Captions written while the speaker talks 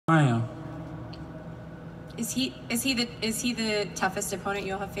Is he the toughest opponent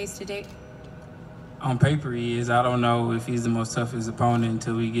you'll have faced to date? On paper, he is. I don't know if he's the most toughest opponent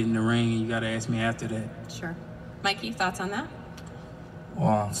until we get in the ring, and you got to ask me after that. Sure. Mikey, thoughts on that?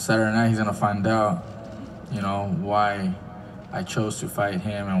 Well, Saturday night he's gonna find out, why I chose to fight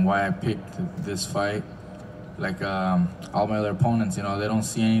him and why I picked this fight. Like all my other opponents, they don't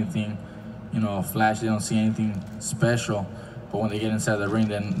see anything, flash. They don't see anything special. But when they get inside the ring,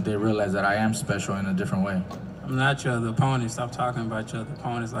 then they realize that I am special in a different way. I'm not your other opponent. Stop talking about your other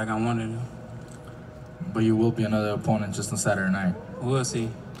opponents like I'm one of them. But you will be another opponent just on Saturday night. We'll see.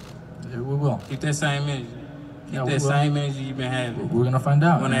 Yeah, we will. Keep that same energy. Yeah, that same energy you've been having. We're gonna find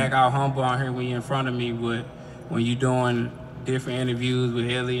out. You wanna act all humble on here when you're in front of me, but when you're doing different interviews with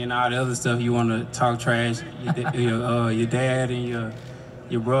Ellie and all the other stuff, you wanna talk trash. Your dad and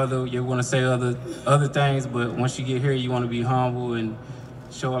your brother, you wanna say other things, but once you get here, you wanna be humble and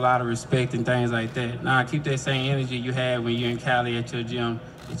show a lot of respect and things like that. Nah, keep that same energy you had when you're in Cali at your gym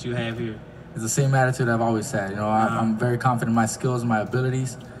that you have here. It's the same attitude I've always had. I'm very confident in my skills, my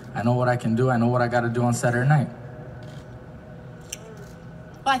abilities. I know what I can do. I know what I got to do on Saturday night.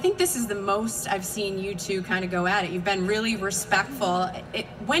 Well, I think this is the most I've seen you two kind of go at it. You've been really respectful.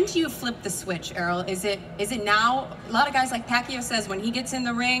 When do you flip the switch, Errol? Is it now? A lot of guys, like Pacquiao says, when he gets in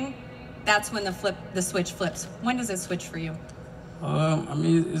the ring, that's when the switch flips. When does it switch for you? I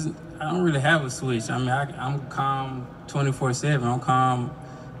don't really have a switch. I'm calm 24/7. I'm calm.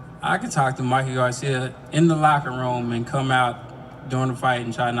 I can talk to Mikey Garcia in the locker room and come out during the fight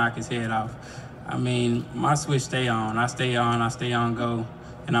and try to knock his head off. My switch stay on. I stay on go.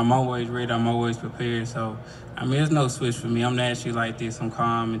 And I'm always ready, I'm always prepared. So, there's no switch for me. I'm naturally like this. I'm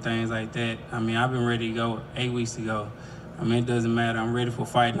calm and things like that. I've been ready to go 8 weeks ago. It doesn't matter. I'm ready for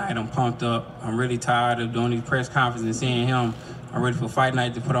fight night. I'm pumped up. I'm really tired of doing these press conferences and seeing him. I'm ready for fight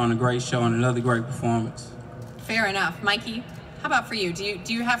night to put on a great show and another great performance. Fair enough. Mikey, how about for you?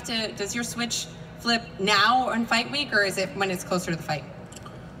 Does your switch flip now on fight week, or is it when it's closer to the fight?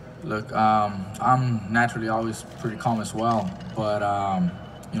 Look, I'm naturally always pretty calm as well, but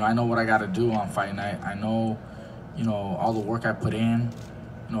I know what I got to do on fight night. I know, all the work I put in,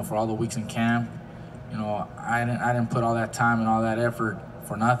 for all the weeks in camp. I didn't put all that time and all that effort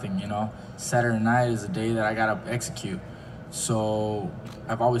for nothing. Saturday night is a day that I got to execute. So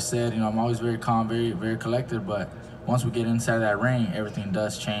I've always said, I'm always very calm, very, very collected, but once we get inside that ring, everything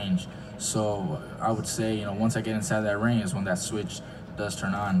does change. So I would say, once I get inside that ring is when that switch does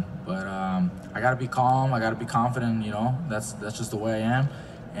turn on. But I gotta be calm. I gotta be confident. That's just the way I am,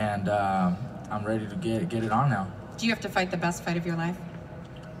 and I'm ready to get it on now. Do you have to fight the best fight of your life?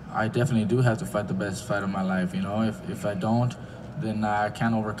 I definitely do have to fight the best fight of my life. If I don't, then I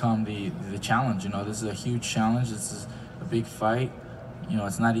can't overcome the challenge. This is a huge challenge. This is a big fight.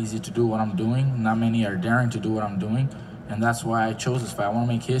 It's not easy to do what I'm doing. Not many are daring to do what I'm doing, and that's why I chose this fight. I want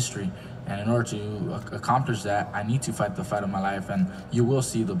to make history. And in order to accomplish that, I need to fight the fight of my life, and you will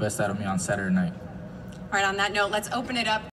see the best out of me on Saturday night. All right, on that note, let's open it up.